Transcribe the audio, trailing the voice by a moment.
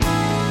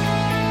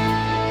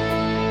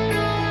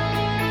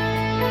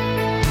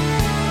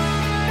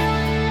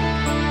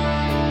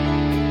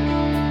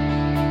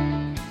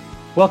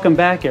Welcome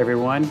back,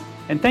 everyone,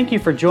 and thank you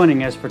for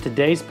joining us for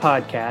today's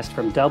podcast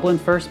from Dublin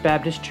First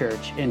Baptist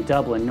Church in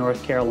Dublin,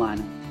 North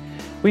Carolina.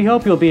 We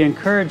hope you'll be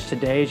encouraged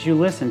today as you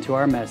listen to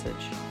our message.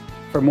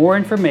 For more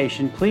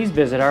information, please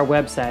visit our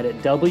website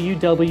at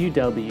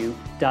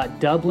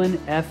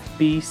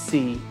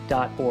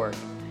www.dublinfbc.org.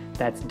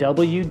 That's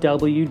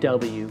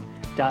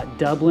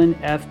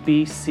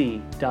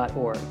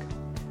www.dublinfbc.org.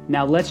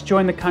 Now let's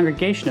join the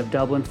congregation of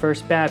Dublin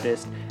First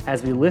Baptist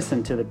as we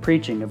listen to the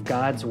preaching of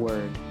God's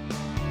Word.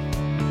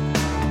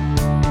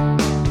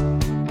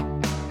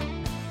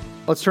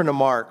 Let's turn to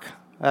Mark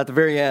at the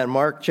very end,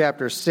 Mark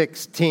chapter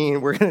 16.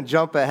 We're going to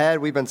jump ahead.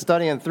 We've been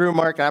studying through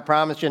Mark, and I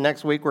promise you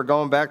next week we're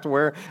going back to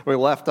where we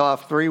left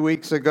off 3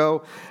 weeks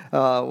ago.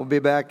 We'll be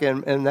back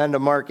and then to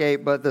Mark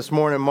 8, but this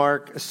morning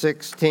Mark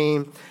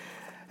 16.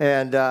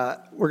 And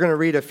we're going to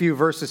read a few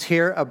verses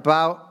here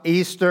about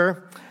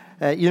Easter.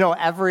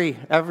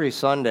 Every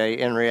Sunday,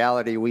 in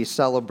reality, we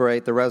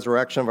celebrate the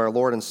resurrection of our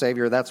Lord and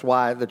Savior. That's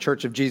why the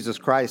Church of Jesus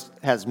Christ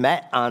has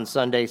met on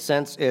Sunday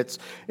since its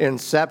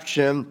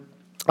inception.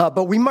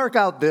 But we mark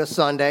out this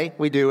Sunday,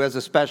 we do, as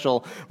a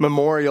special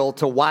memorial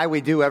to why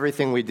we do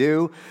everything we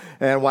do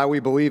and why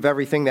we believe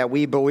everything that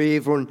we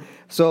believe.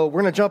 So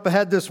we're going to jump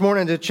ahead this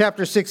morning to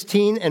chapter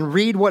 16 and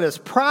read what is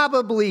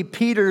probably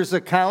Peter's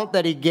account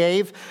that he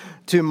gave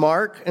to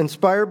Mark,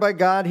 inspired by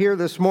God here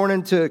this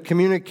morning to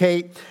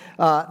communicate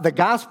the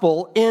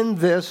gospel in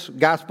this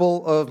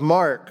Gospel of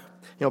Mark.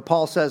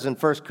 Paul says in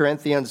 1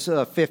 Corinthians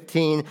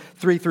 15,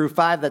 3 through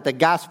 5, that the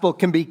gospel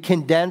can be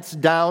condensed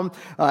down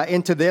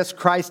into this.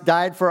 Christ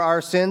died for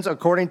our sins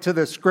according to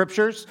the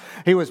Scriptures.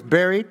 He was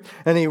buried,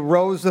 and he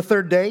rose the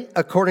third day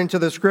according to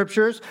the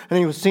Scriptures. And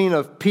he was seen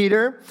of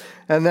Peter,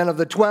 and then of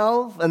the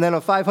 12, and then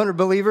of 500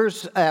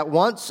 believers at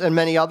once, and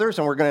many others.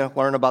 And we're going to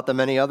learn about the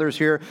many others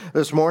here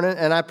this morning.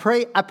 And I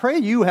pray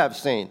you have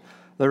seen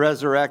the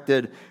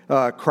resurrected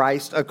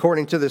Christ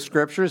according to the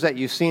Scriptures, that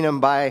you've seen him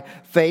by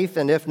faith,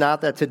 and if not,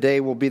 that today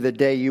will be the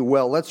day you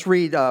will. Let's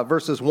read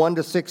verses 1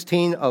 to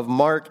 16 of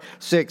Mark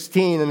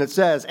 16, and it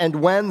says, "And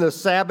when the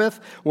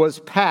Sabbath was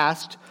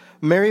past,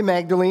 Mary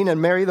Magdalene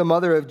and Mary the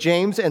mother of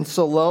James and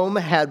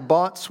Salome had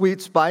bought sweet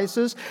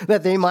spices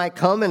that they might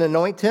come and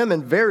anoint him.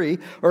 And very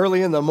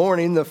early in the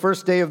morning, the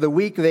first day of the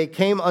week, they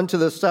came unto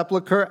the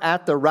sepulchre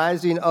at the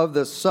rising of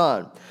the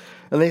sun.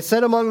 And they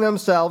said among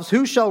themselves,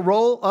 Who shall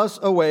roll us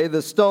away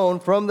the stone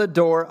from the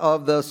door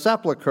of the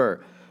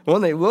sepulchre? And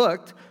when they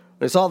looked,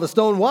 they saw the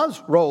stone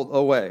was rolled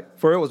away,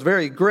 for it was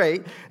very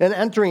great. And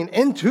entering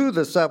into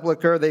the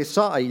sepulchre, they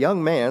saw a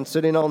young man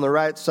sitting on the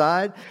right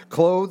side,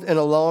 clothed in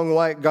a long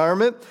white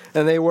garment,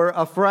 and they were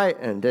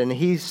affrighted. And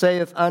he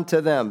saith unto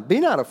them,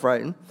 Be not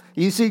affrighted.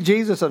 Ye see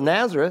Jesus of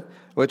Nazareth,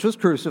 which was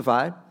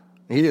crucified.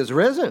 He is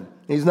risen.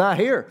 He's not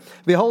here.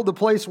 Behold the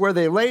place where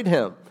they laid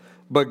him.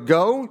 But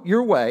go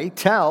your way,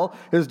 tell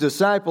his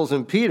disciples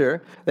and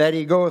Peter that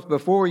he goeth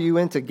before you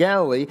into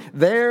Galilee.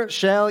 There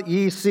shall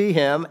ye see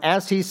him,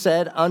 as he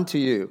said unto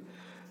you.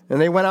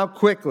 And they went out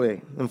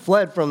quickly and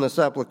fled from the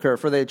sepulchre,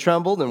 for they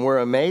trembled and were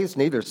amazed.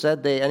 Neither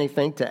said they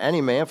anything to any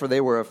man, for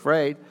they were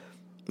afraid.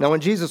 Now when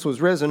Jesus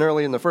was risen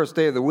early in the first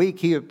day of the week,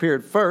 he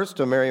appeared first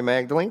to Mary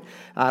Magdalene,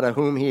 out of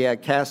whom he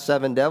had cast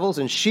 7 devils.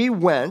 And she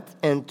went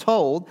and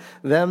told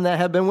them that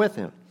had been with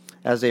him,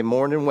 as they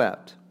mourned and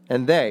wept.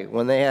 And they,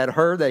 when they had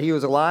heard that he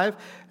was alive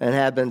and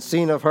had been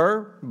seen of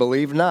her,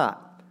 believed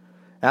not.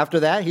 After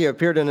that, he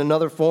appeared in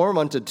another form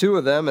unto 2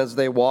 of them as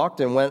they walked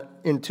and went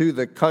into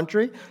the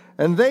country.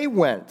 And they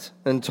went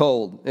and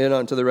told it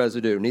unto the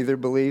residue. Neither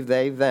believed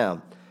they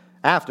them.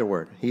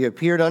 Afterward, he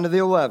appeared unto the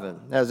 11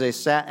 as they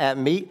sat at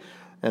meat,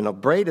 and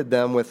upbraided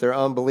them with their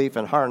unbelief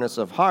and hardness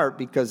of heart,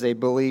 because they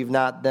believed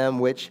not them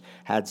which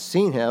had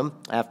seen him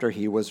after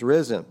he was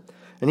risen.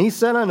 And he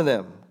said unto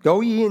them,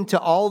 Go ye into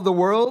all the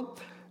world,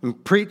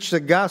 and preach the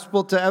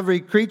gospel to every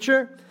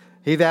creature.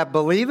 He that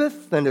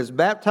believeth and is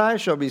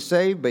baptized shall be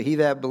saved, but he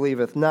that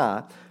believeth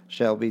not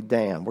shall be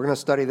damned. We're going to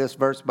study this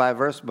verse by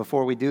verse.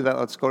 Before we do that,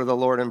 let's go to the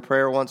Lord in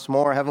prayer once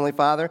more. Heavenly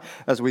Father,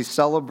 as we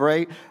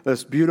celebrate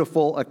this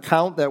beautiful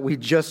account that we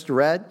just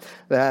read,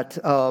 that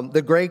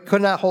the grave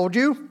could not hold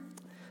you,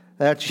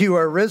 that you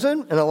are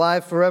risen and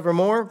alive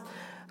forevermore.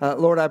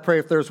 Lord, I pray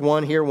if there's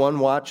one here, one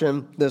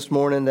watching this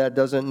morning that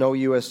doesn't know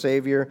you as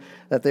Savior,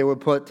 that they would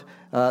put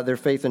their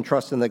faith and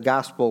trust in the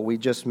gospel we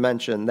just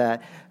mentioned,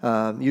 that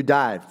you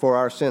died for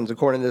our sins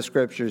according to the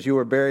Scriptures. You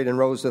were buried and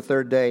rose the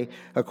third day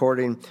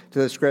according to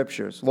the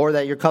Scriptures. Lord,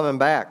 that you're coming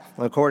back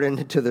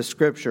according to the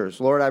Scriptures.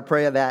 Lord, I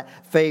pray that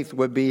faith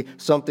would be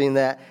something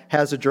that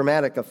has a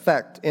dramatic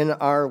effect in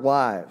our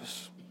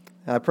lives.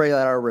 I pray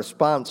that our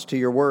response to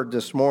your word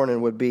this morning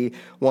would be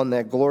one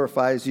that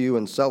glorifies you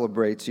and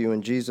celebrates you.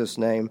 In Jesus'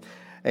 name,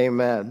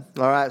 amen.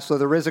 All right, so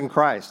the risen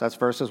Christ, that's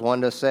verses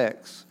 1 to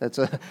 6.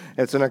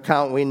 It's an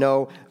account we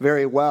know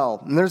very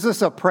well. And there's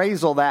this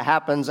appraisal that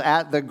happens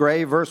at the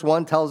grave. Verse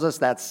 1 tells us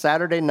that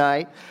Saturday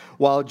night,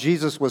 while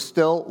Jesus was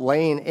still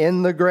laying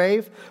in the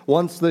grave,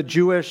 once the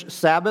Jewish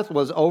Sabbath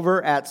was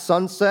over at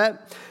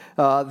sunset,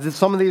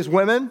 Some of these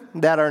women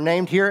that are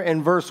named here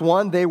in verse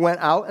 1, they went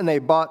out and they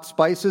bought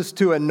spices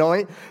to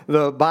anoint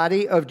the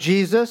body of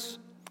Jesus.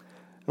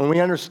 And we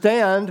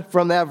understand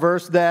from that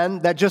verse then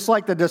that just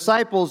like the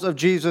disciples of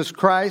Jesus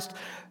Christ,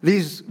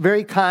 these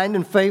very kind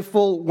and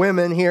faithful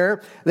women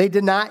here, they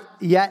did not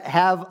yet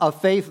have a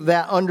faith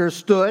that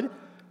understood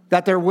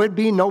that there would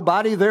be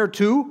nobody there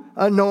to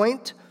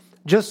anoint.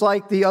 Just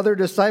like the other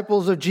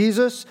disciples of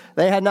Jesus,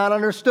 they had not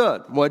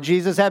understood what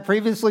Jesus had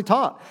previously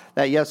taught,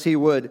 that yes, he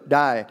would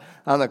die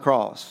on the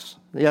cross.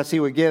 Yes, he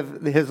would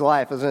give his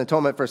life as an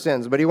atonement for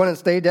sins, but he wouldn't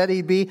stay dead,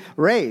 he'd be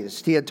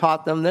raised. He had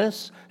taught them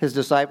this. His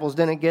disciples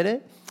didn't get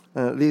it.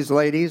 These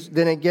ladies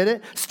didn't get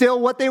it.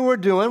 Still, what they were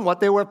doing, what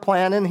they were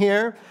planning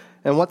here,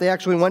 and what they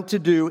actually went to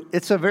do,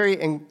 it's a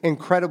very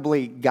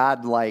incredibly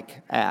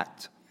godlike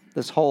act.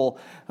 This whole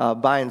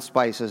buying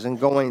spices and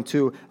going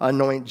to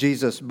anoint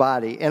Jesus'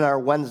 body. In our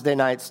Wednesday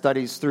night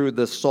studies through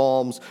the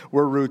Psalms,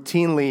 we're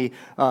routinely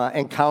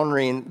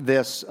encountering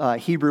this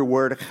Hebrew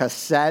word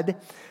chesed,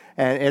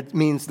 and it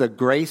means the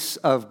grace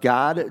of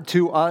God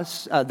to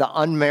us, the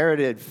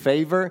unmerited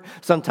favor.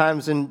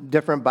 Sometimes in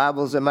different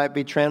Bibles it might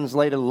be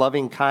translated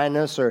loving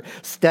kindness or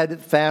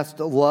steadfast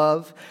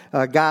love,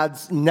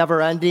 God's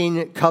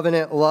never-ending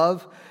covenant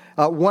love.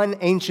 One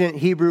ancient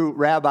Hebrew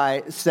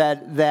rabbi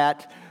said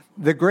that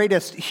the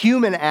greatest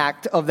human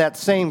act of that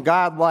same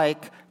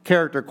godlike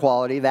character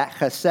quality, that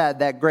chesed,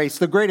 that grace,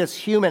 the greatest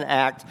human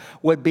act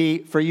would be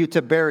for you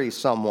to bury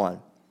someone.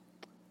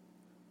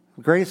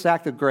 The greatest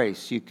act of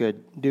grace you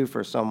could do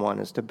for someone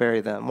is to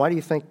bury them. Why do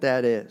you think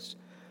that is?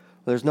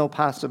 There's no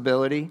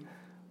possibility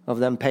of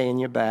them paying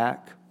you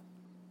back.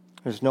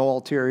 There's no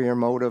ulterior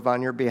motive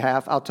on your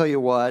behalf. I'll tell you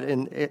what,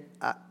 and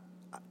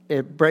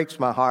it breaks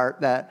my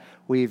heart that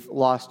we've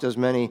lost as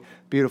many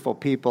beautiful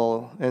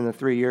people in the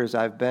 3 years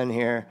I've been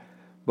here.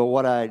 But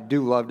what I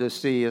do love to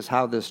see is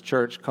how this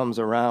church comes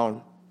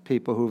around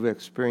people who've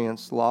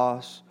experienced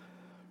loss.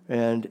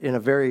 And in a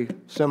very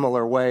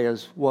similar way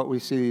as what we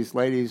see these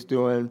ladies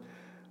doing,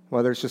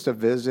 whether it's just a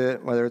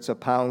visit, whether it's a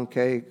pound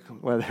cake,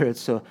 whether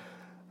it's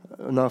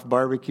enough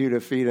barbecue to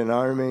feed an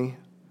army,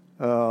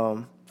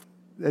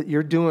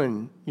 you're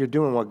doing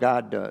what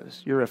God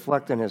does. You're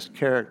reflecting his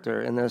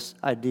character in this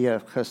idea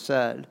of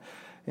chesed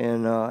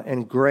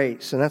and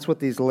grace. And that's what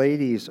these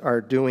ladies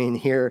are doing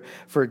here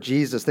for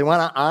Jesus. They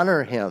want to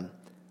honor him.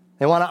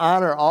 They want to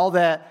honor all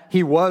that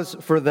he was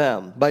for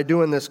them by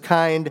doing this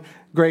kind,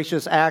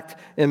 gracious act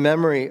in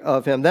memory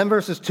of him. Then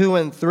verses 2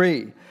 and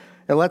 3,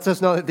 it lets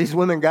us know that these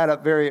women got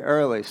up very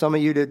early. Some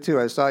of you did too.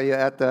 I saw you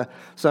at the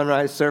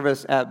sunrise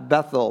service at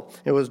Bethel.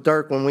 It was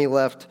dark when we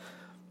left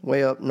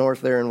way up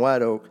north there in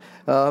White Oak.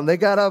 They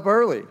got up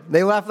early.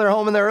 They left their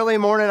home in the early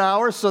morning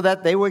hours so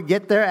that they would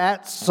get there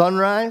at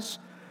sunrise.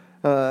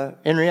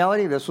 In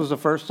reality, this was the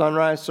first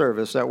sunrise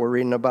service that we're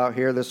reading about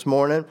here this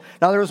morning.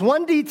 Now, there was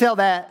one detail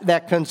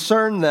that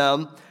concerned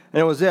them,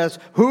 and it was this: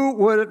 who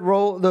would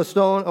roll the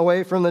stone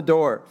away from the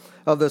door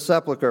of the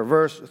sepulcher?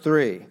 Verse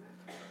 3.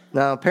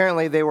 Now,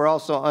 apparently, they were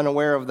also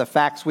unaware of the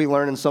facts we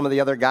learn in some of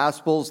the other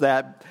Gospels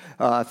that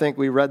I think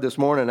we read this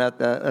morning at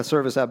the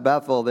service at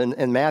Bethel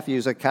in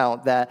Matthew's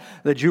account, that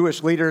the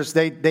Jewish leaders,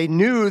 they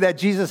knew that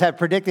Jesus had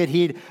predicted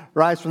he'd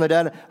rise from the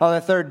dead on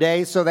the third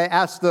day, so they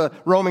asked the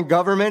Roman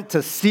government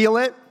to seal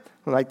it,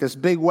 like this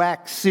big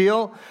wax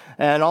seal,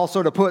 and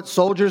also to put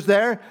soldiers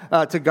there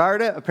to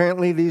guard it.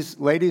 Apparently, these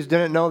ladies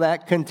didn't know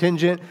that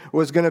contingent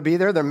was going to be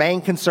there. Their main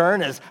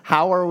concern is,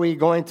 how are we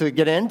going to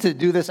get in to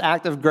do this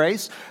act of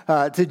grace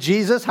to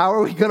Jesus? How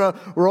are we going to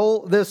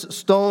roll this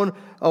stone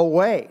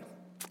away?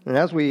 And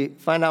as we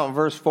find out in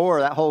verse 4,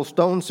 that whole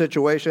stone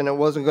situation, it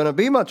wasn't going to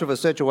be much of a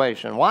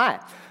situation. Why?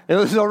 It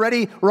was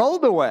already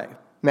rolled away.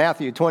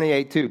 Matthew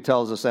 28:2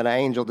 tells us that an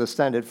angel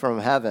descended from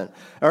heaven.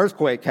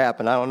 Earthquake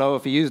happened. I don't know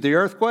if he used the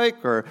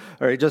earthquake or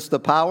just the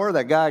power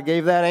that God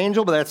gave that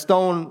angel, but that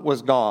stone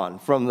was gone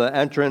from the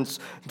entrance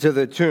to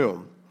the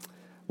tomb.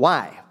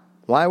 Why?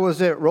 Why was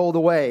it rolled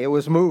away? It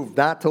was moved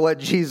not to let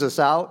Jesus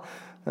out.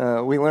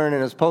 We learn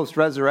in his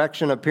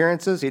post-resurrection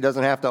appearances, he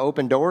doesn't have to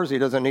open doors. He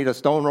doesn't need a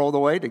stone rolled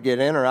away to get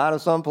in or out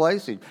of some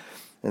place.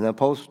 In the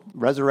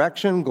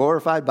post-resurrection,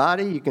 glorified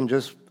body, you can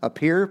just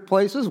appear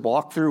places,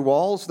 walk through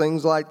walls,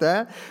 things like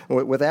that.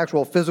 With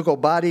actual physical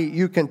body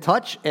you can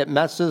touch. It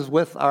messes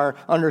with our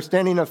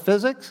understanding of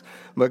physics,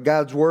 but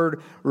God's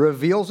word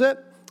reveals it.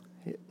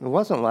 It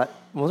wasn't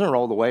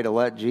rolled away to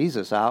let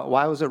Jesus out.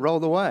 Why was it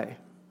rolled away?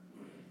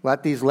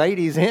 Let these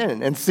ladies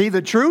in and see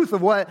the truth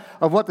of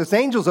what this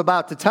angel's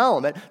about to tell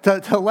them.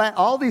 To let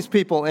all these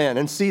people in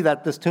and see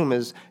that this tomb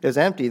is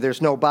empty. There's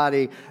no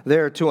body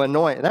there to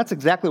anoint. And that's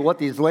exactly what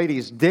these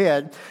ladies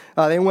did.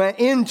 They went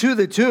into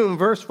the tomb.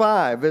 Verse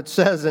 5, it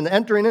says, and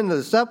entering into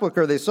the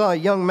sepulcher, they saw a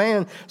young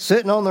man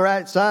sitting on the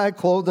right side,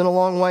 clothed in a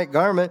long white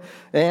garment,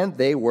 and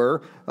they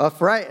were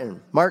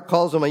frightened. Mark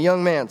calls him a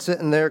young man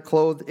sitting there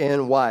clothed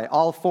in white.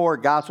 All four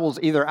Gospels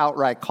either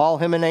outright call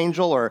him an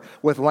angel or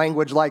with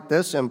language like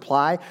this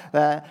imply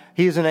that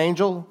he's an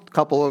angel. A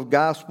couple of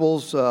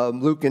Gospels,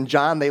 Luke and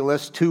John, they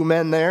list two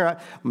men there.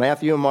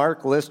 Matthew and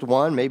Mark list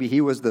one. Maybe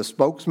he was the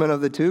spokesman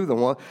of the two, the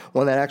one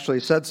that actually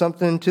said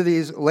something to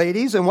these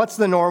ladies. And what's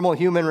the normal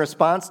human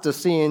response to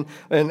seeing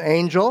an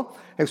angel,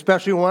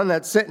 especially one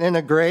that's sitting in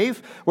a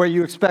grave where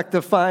you expect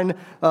to find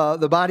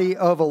the body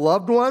of a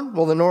loved one?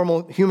 Well, the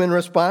normal human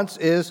response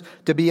is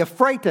to be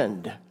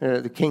affrighted.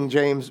 The King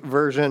James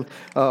Version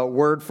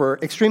word for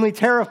extremely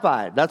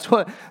terrified. That's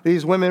what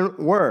these women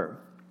were.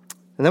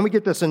 And then we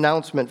get this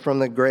announcement from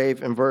the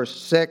grave in verse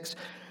 6.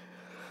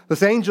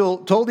 This angel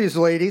told these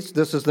ladies,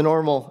 this is the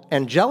normal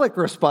angelic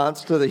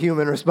response to the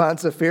human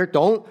response of fear.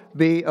 Don't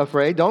be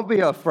afraid. Don't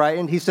be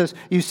affrighted. He says,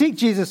 you seek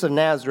Jesus of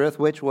Nazareth,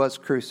 which was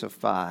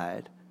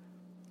crucified.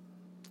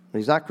 But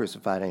he's not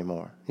crucified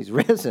anymore. He's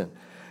risen.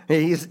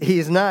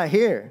 He's not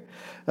here.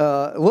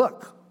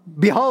 Look,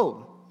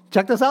 behold.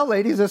 Check this out,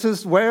 ladies. This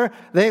is where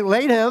they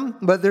laid him,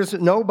 but there's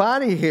no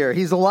body here.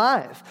 He's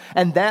alive.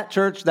 And that,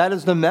 church, that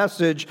is the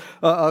message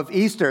of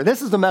Easter.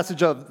 This is the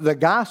message of the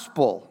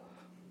gospel.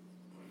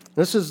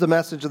 This is the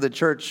message of the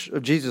church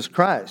of Jesus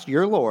Christ,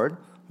 your Lord,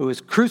 who is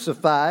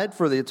crucified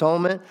for the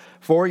atonement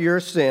for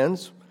your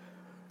sins.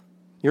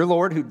 Your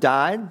Lord who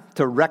died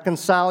to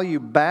reconcile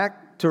you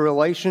back to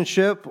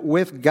relationship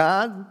with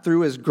God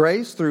through his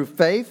grace, through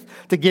faith,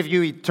 to give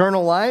you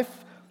eternal life.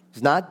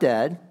 He's not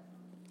dead.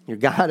 Your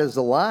God is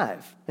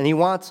alive, and he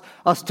wants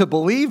us to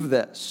believe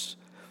this.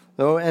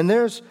 And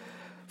there's,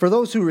 for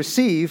those who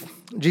receive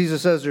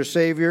Jesus as their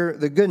Savior,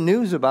 the good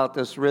news about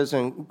this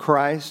risen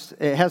Christ,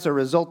 it has a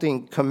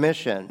resulting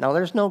commission. Now,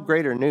 there's no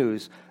greater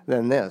news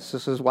than this.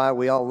 This is why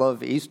we all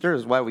love Easter.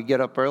 This is why we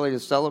get up early to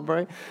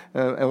celebrate,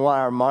 and why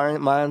our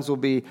minds will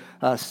be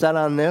set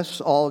on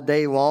this all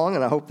day long,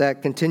 and I hope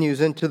that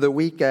continues into the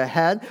week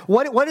ahead.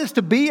 What is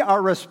to be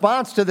our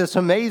response to this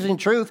amazing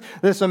truth,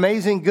 this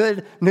amazing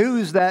good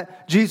news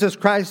that Jesus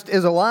Christ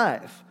is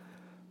alive?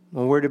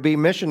 Well, we're to be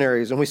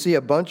missionaries, and we see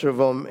a bunch of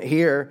them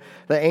here.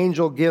 The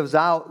angel gives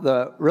out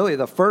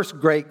the first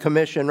great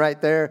commission right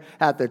there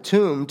at the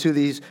tomb to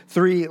these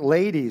three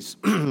ladies.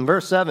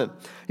 Verse 7,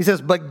 he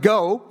says, but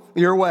go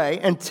your way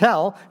and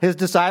tell his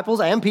disciples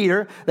and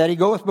Peter that he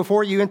goeth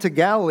before you into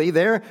Galilee.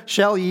 There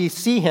shall ye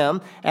see him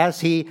as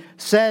he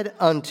said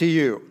unto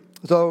you.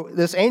 So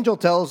this angel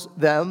tells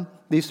them,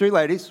 these three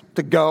ladies,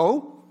 to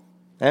go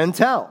and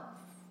tell.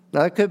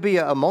 Now, it could be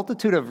a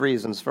multitude of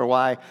reasons for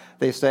why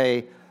they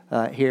say,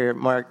 here,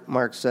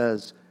 Mark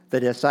says, the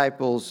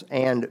disciples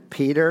and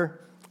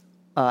Peter.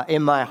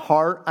 In my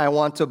heart, I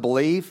want to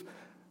believe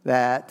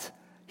that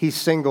he's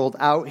singled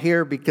out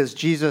here because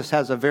Jesus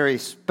has a very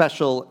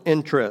special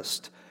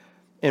interest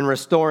in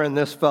restoring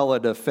this fella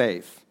to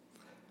faith.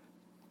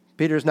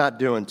 Peter's not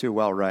doing too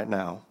well right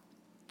now.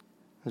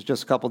 It was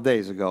just a couple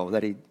days ago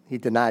that he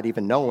denied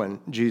even knowing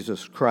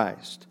Jesus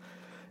Christ.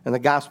 And the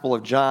Gospel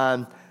of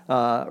John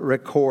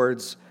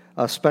records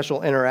a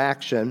special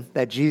interaction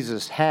that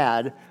Jesus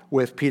had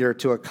with Peter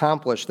to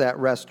accomplish that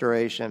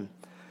restoration.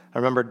 I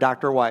remember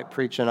Dr. White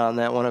preaching on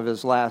that, one of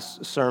his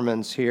last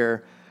sermons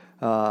here,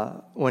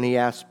 when he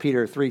asked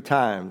Peter 3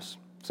 times,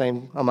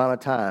 same amount of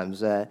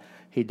times, that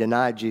he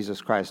denied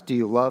Jesus Christ. Do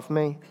you love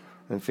me?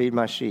 And feed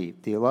my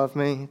sheep. Do you love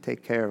me?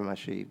 Take care of my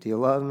sheep. Do you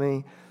love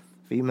me?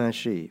 Feed my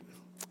sheep.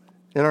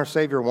 Isn't our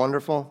Savior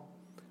wonderful?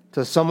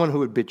 To someone who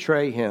would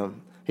betray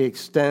him, he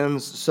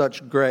extends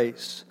such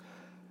grace.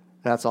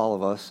 That's all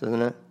of us,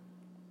 isn't it?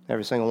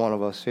 Every single one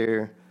of us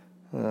here.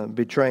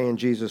 Betraying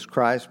Jesus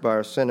Christ by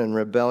our sin and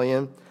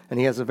rebellion. And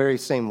he has the very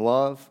same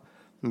love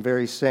and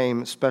very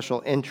same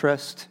special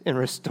interest in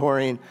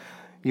restoring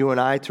you and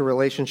I to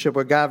relationship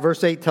with God.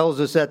 Verse 8 tells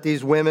us that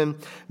these women,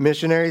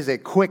 missionaries, they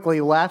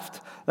quickly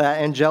left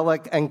that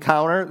angelic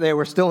encounter. They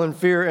were still in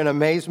fear and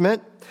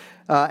amazement.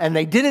 And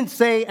they didn't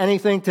say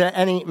anything to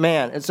any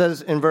man. It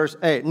says in verse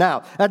 8.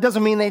 Now, that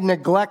doesn't mean they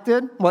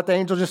neglected what the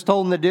angel just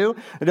told them to do.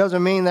 It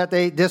doesn't mean that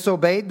they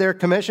disobeyed their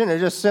commission. It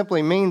just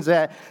simply means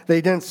that they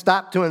didn't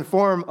stop to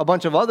inform a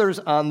bunch of others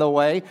on the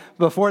way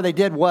before they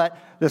did what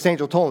this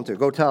angel told them to.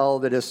 Go tell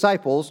the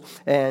disciples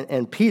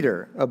and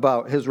Peter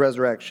about his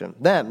resurrection.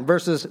 Then,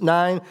 verses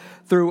 9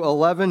 through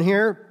 11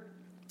 here,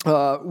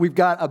 we've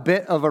got a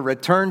bit of a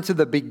return to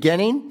the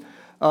beginning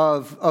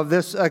of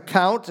this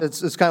account.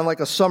 It's kind of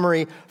like a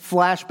summary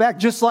flashback.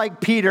 Just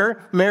like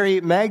Peter, Mary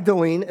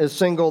Magdalene is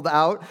singled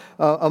out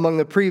among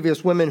the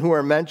previous women who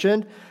are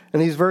mentioned. And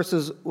these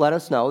verses let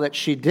us know that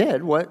she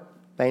did what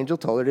the angel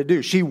told her to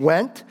do. She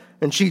went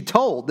and she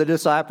told the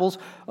disciples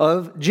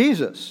of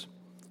Jesus.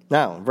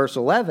 Now, in verse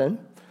 11,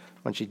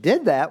 when she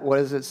did that, what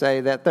does it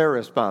say that their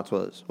response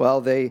was?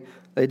 Well, they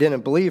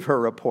didn't believe her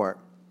report.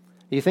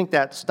 Do you think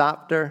that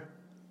stopped her?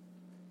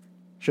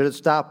 Should it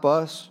stop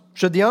us?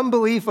 Should the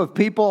unbelief of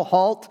people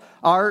halt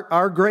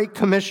our Great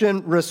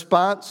Commission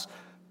response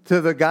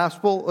to the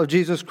gospel of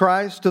Jesus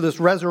Christ, to this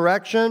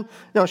resurrection?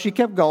 No, she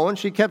kept going.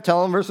 She kept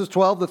telling, verses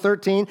 12 to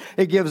 13.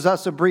 It gives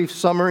us a brief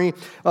summary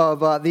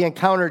of the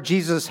encounter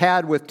Jesus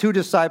had with 2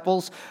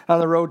 disciples on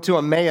the road to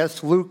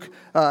Emmaus. Luke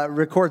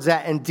records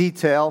that in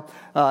detail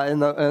in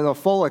the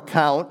full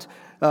account.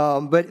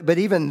 But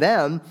even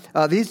them,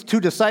 these two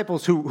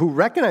disciples who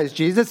recognized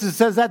Jesus, it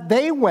says that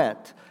they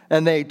went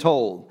and they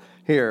told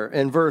here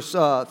in verse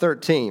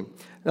 13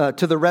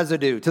 to the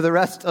residue, to the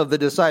rest of the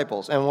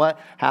disciples. And what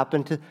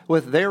happened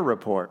with their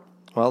report?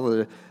 Well,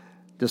 the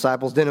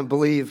disciples didn't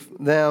believe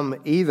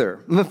them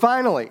either. And then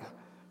finally,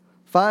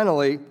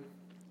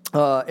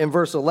 in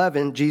verse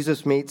 11,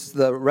 Jesus meets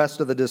the rest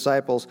of the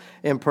disciples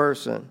in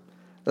person.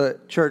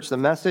 Church, the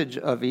message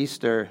of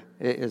Easter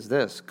is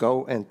this: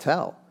 go and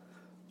tell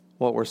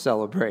what we're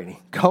celebrating.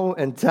 Go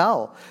and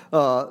tell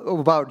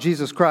about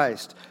Jesus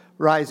Christ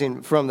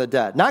rising from the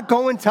dead. Not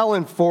go and tell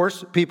and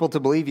force people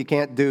to believe. You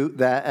can't do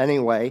that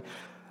anyway.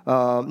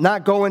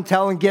 Not go and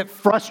tell and get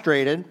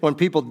frustrated when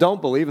people don't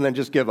believe and then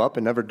just give up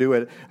and never do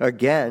it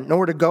again.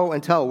 Nor to go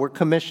and tell. We're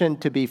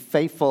commissioned to be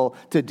faithful,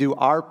 to do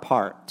our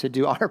part, to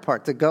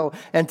go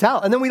and tell.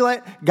 And then we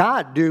let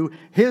God do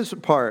his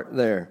part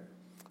there.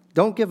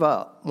 Don't give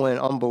up when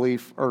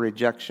unbelief or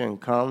rejection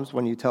comes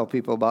when you tell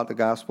people about the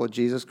gospel of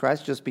Jesus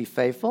Christ. Just be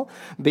faithful,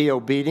 be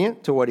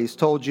obedient to what he's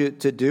told you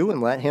to do,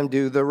 and let him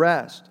do the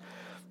rest.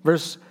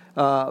 Verse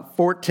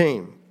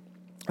 14,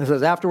 it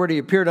says, afterward he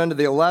appeared unto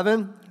the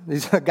 11,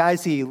 these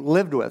guys he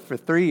lived with for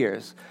 3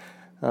 years,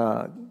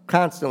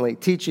 constantly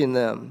teaching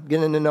them,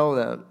 getting to know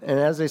them. And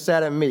as they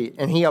sat at meat,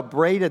 and he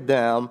upbraided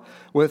them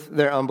with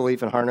their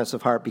unbelief and hardness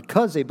of heart,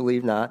 because they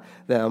believed not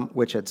them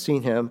which had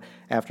seen him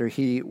after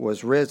he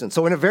was risen.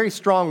 So in a very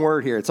strong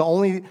word here, it's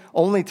the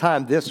only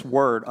time this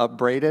word,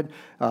 upbraided,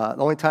 the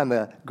only time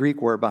the Greek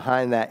word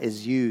behind that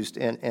is used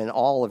in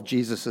all of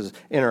Jesus'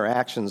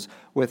 interactions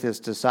with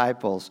his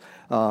disciples.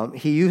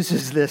 He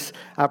uses this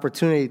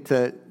opportunity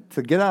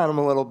to get on them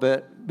a little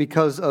bit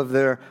because of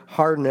their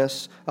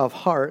hardness of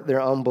heart,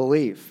 their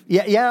unbelief.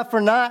 Yeah,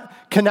 for not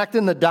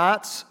connecting the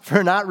dots,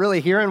 for not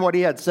really hearing what he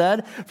had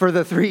said for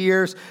the 3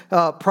 years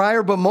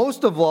prior, but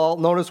most of all,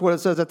 notice what it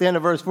says at the end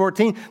of verse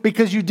 14,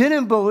 because you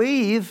didn't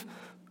believe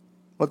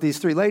what these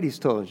three ladies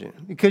told you,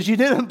 because you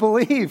didn't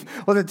believe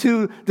what the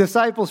two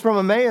disciples from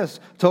Emmaus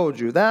told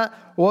you. That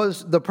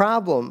was the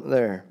problem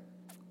there.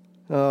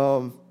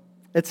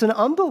 It's an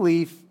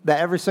unbelief that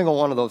every single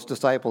one of those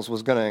disciples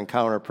was going to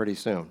encounter pretty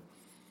soon.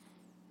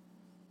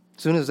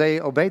 As soon as they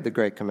obeyed the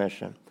Great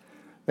Commission,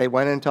 they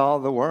went into all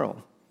the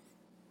world.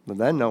 The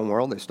then known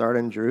world, they started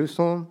in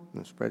Jerusalem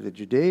and spread to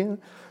Judea,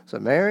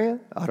 Samaria,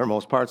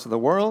 uttermost parts of the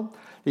world.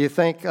 Do you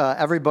think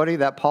everybody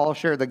that Paul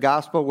shared the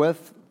gospel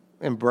with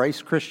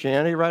embraced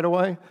Christianity right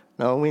away?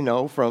 No, we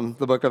know from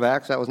the book of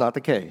Acts that was not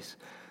the case.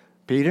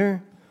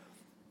 Peter,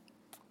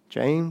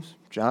 James,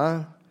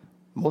 John,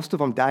 most of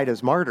them died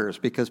as martyrs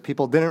because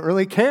people didn't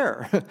really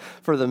care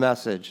for the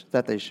message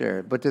that they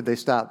shared. But did they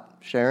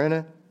stop sharing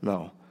it?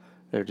 No.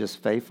 They're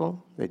just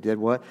faithful. They did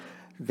what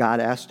God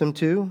asked them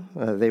to.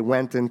 They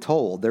went and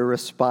told. Their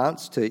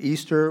response to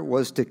Easter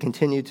was to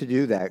continue to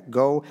do that.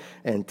 Go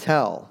and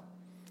tell.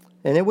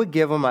 And it would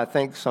give them, I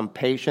think, some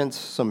patience,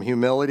 some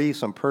humility,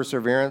 some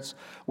perseverance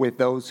with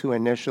those who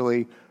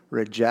initially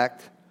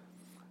reject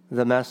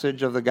the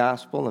message of the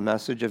gospel, the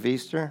message of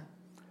Easter.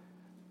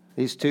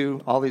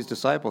 All these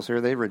disciples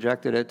here, they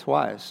rejected it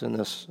twice in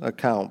this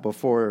account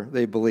before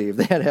they believed.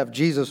 They had to have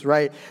Jesus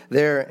right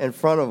there in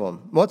front of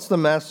them. What's the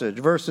message?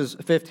 Verses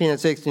 15 and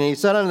 16. He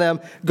said unto them,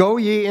 go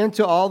ye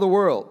into all the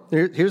world.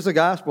 Here's the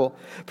gospel.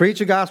 Preach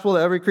the gospel to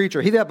every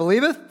creature. He that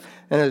believeth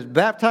and is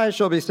baptized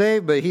shall be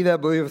saved, but he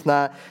that believeth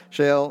not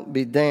shall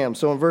be damned.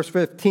 So in verse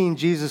 15,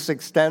 Jesus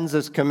extends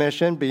this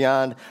commission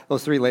beyond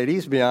those three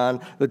ladies,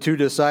 beyond the two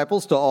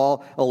disciples, to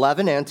all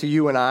 11, and to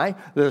you and I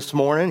this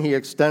morning. He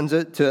extends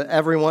it to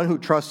everyone who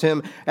trusts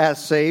him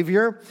as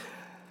Savior.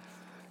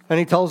 And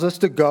he tells us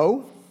to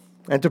go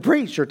and to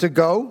preach, or to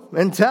go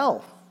and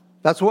tell.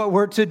 That's what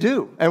we're to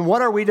do. And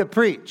what are we to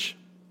preach?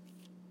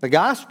 The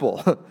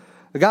gospel.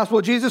 The gospel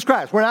of Jesus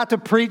Christ. We're not to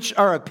preach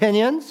our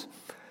opinions.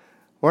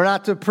 We're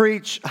not to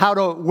preach how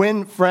to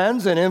win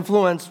friends and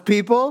influence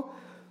people,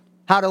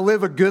 how to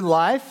live a good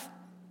life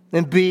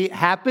and be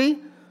happy.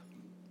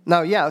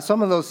 Now, yeah,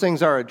 some of those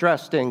things are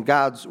addressed in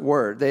God's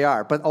word. They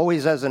are, but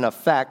always as an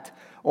effect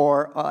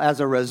or as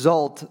a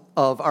result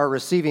of our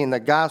receiving the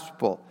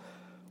gospel.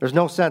 There's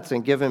no sense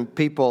in giving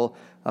people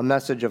a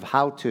message of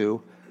how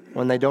to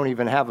when they don't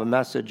even have a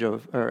message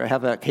of, or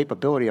have a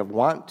capability of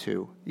want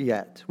to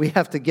yet. We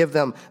have to give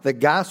them the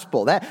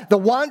gospel. The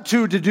want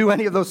to do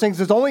any of those things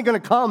is only going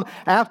to come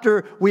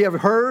after we have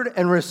heard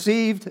and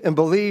received and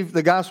believed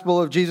the gospel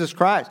of Jesus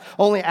Christ.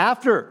 Only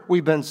after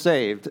we've been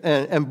saved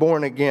and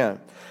born again.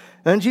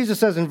 And Jesus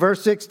says in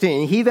verse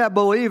 16, he that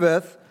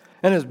believeth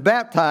and is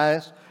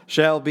baptized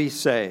shall be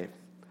saved.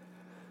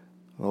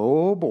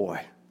 Oh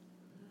boy.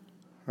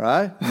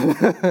 Right?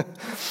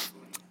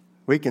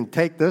 We can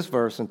take this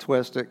verse and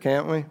twist it,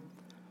 can't we?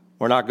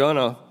 We're not going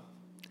to.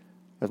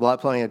 There's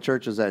plenty of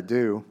churches that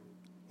do.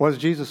 What is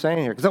Jesus saying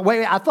here? Because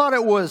wait, I thought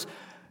it was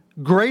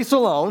grace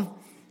alone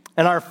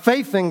and our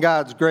faith in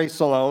God's grace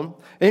alone,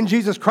 in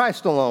Jesus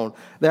Christ alone,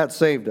 that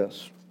saved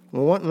us.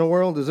 Well, what in the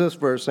world is this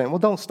verse saying? Well,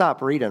 don't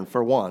stop reading,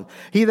 for one.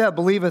 He that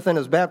believeth and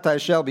is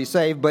baptized shall be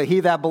saved, but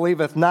he that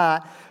believeth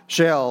not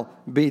shall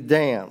be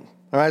damned.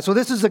 All right, so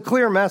this is a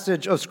clear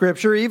message of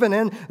Scripture, even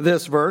in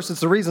this verse.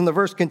 It's the reason the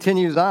verse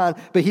continues on,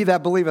 but he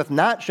that believeth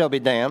not shall be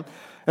damned.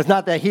 It's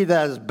not that he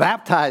that is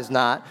baptized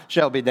not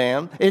shall be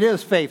damned. It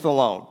is faith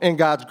alone, in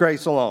God's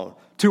grace alone,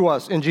 to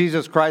us, in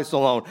Jesus Christ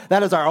alone.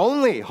 That is our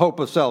only hope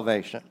of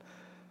salvation.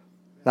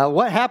 Now,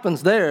 what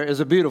happens there is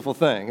a beautiful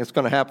thing. It's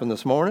going to happen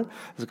this morning.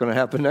 It's going to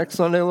happen next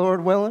Sunday,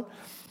 Lord willing.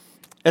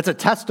 It's a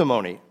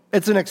testimony.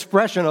 It's an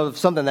expression of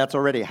something that's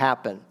already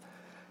happened.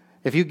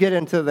 If you get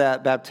into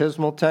that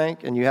baptismal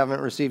tank and you haven't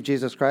received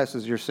Jesus Christ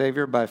as your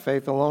Savior by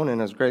faith alone and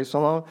His grace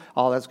alone,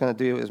 all that's going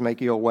to do is make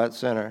you a wet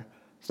sinner.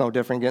 It's no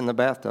different getting in the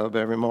bathtub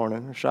every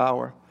morning or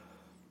shower.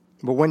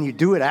 But when you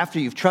do it after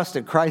you've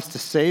trusted Christ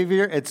as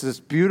Savior, it's this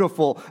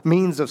beautiful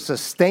means of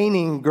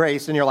sustaining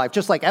grace in your life,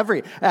 just like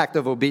every act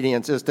of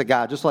obedience is to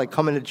God, just like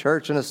coming to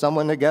church and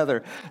assembling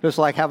together, just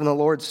like having the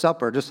Lord's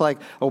Supper, just like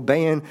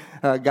obeying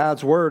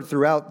God's Word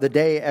throughout the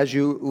day as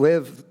you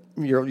live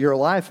your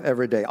life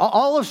every day.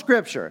 All of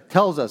Scripture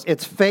tells us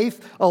it's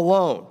faith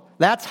alone.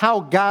 That's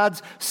how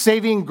God's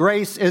saving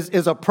grace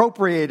is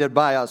appropriated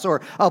by us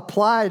or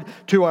applied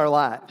to our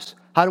lives.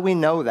 How do we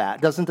know that?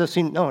 Doesn't this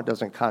seem? No, it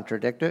doesn't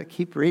contradict it.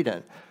 Keep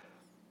reading.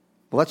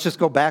 Well, let's just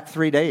go back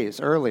 3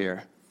 days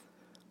earlier.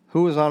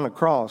 Who was on the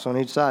cross on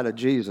each side of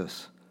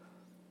Jesus?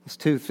 It's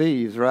 2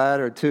 thieves, right?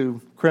 Or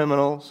 2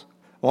 criminals.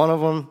 One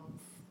of them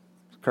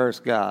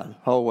cursed God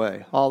whole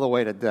way, all the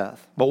way to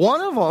death. But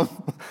one of them,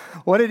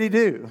 what did he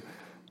do?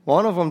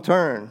 One of them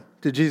turned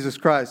to Jesus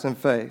Christ in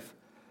faith.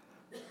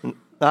 Now,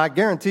 I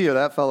guarantee you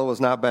that fellow was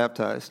not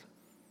baptized.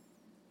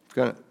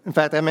 In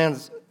fact, that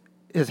man's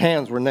his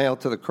hands were nailed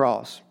to the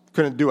cross.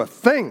 Couldn't do a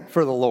thing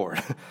for the Lord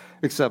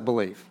except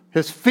believe.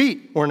 His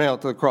feet were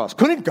nailed to the cross.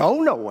 Couldn't go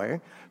nowhere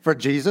for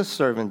Jesus,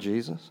 serving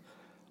Jesus.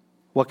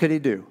 What could he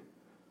do?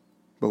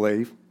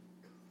 Believe.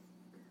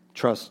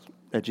 Trust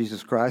that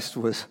Jesus Christ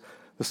was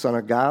the Son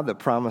of God, the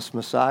promised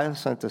Messiah,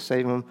 sent to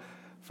save him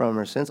from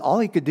our sins. All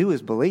he could do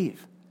is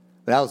believe.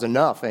 That was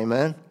enough,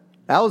 amen?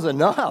 That was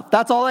enough.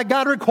 That's all that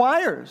God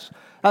requires.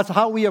 That's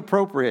how we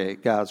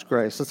appropriate God's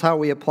grace. That's how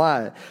we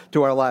apply it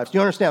to our lives.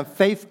 You understand,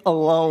 faith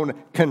alone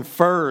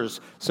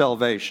confers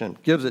salvation,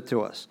 gives it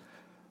to us.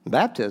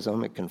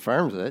 Baptism, it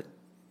confirms it. It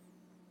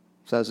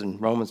says in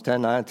Romans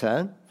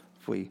 10:9-10,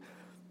 if we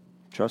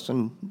trust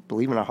and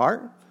believe in our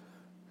heart,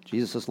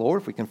 Jesus is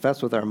Lord, if we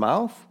confess with our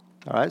mouth.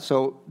 All right,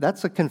 so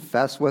that's a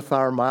confess with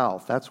our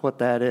mouth. That's what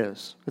that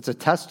is. It's a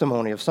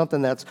testimony of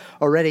something that's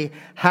already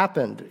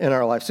happened in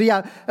our life.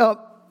 So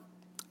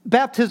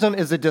baptism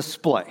is a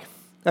display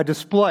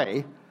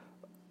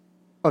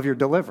of your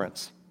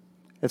deliverance.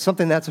 It's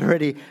something that's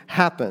already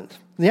happened.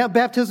 Yeah,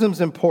 baptism's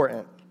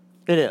important.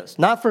 It is.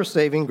 Not for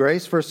saving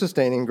grace, for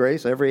sustaining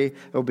grace. Every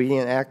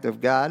obedient act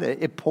of God,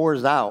 it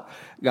pours out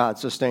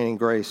God's sustaining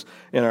grace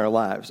in our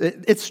lives.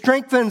 It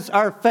strengthens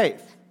our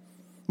faith.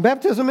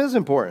 Baptism is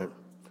important.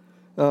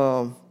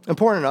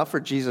 Important enough for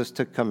Jesus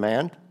to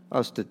command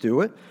us to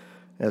do it,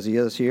 as he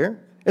is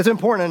here. It's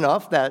important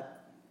enough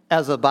that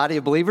as a body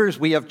of believers,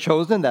 we have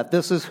chosen that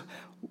this is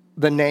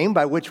the name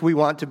by which we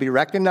want to be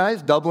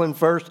recognized, Dublin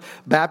First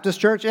Baptist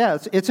Church. Yeah,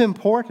 it's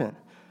important.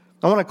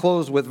 I want to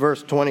close with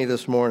verse 20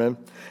 this morning.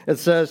 It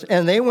says,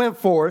 "And they went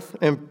forth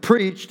and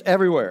preached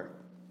everywhere,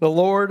 the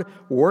Lord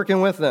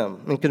working with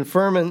them and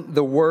confirming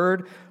the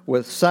word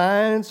with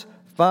signs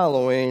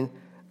following.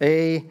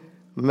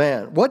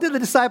 Amen." What did the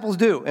disciples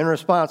do in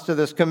response to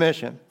this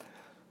commission?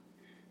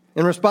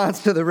 In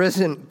response to the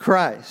risen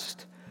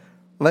Christ?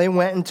 They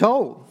went and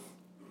told.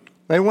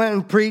 They went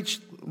and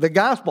preached the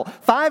gospel.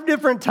 5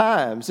 different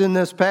times in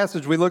this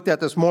passage we looked at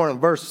this morning.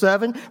 Verse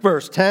 7,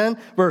 verse 10,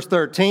 verse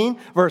 13,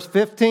 verse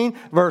 15,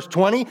 verse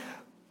 20.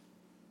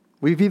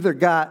 We've either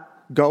got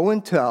go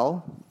and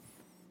tell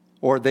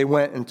or they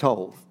went and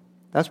told.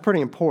 That's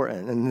pretty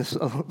important in this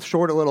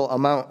short little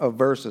amount of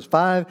verses.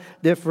 5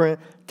 different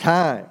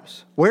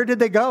times. Where did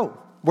they go?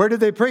 Where did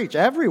they preach?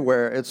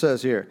 Everywhere, it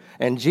says here.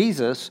 And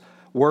Jesus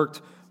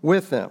worked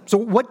with them. So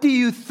what do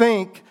you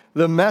think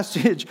the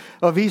message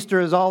of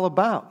Easter is all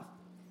about?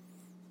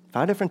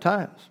 5 different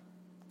times.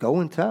 Go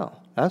and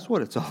tell. That's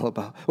what it's all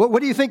about.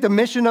 What do you think the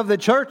mission of the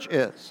church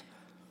is?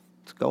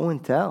 It's go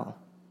and tell.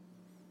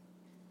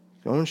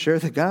 Go and share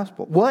the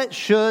gospel. What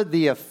should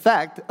the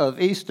effect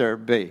of Easter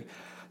be?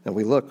 That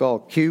we look all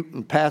cute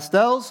in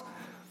pastels?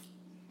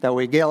 That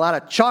we get a lot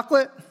of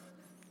chocolate?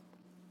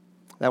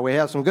 That we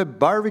have some good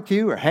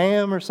barbecue or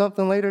ham or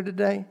something later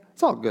today?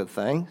 It's all good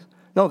things.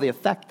 No, the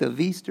effect of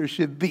Easter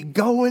should be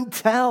go and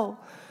tell.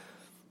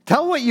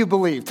 Tell what you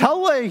believe.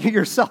 Tell what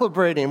you're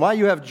celebrating, why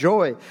you have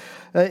joy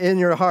in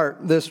your heart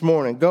this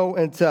morning. Go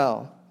and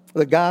tell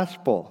the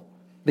gospel.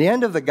 The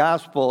end of the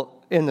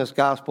gospel in this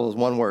gospel is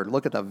one word.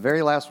 Look at the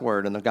very last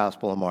word in the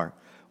Gospel of Mark.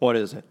 What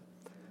is it?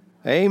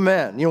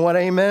 Amen. You know what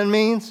amen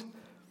means?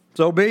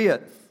 So be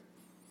it.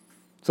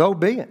 So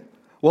be it.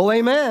 Well,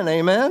 amen.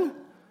 Amen.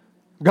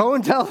 Go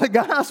and tell the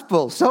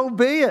gospel. So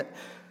be it.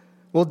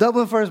 Well,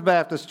 Dublin First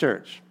Baptist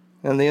Church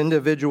and the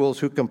individuals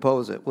who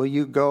compose it, will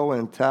you go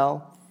and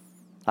tell?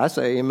 I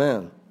say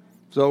amen.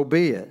 So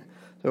be it.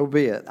 So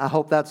be it. I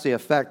hope that's the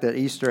effect that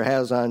Easter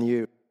has on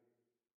you.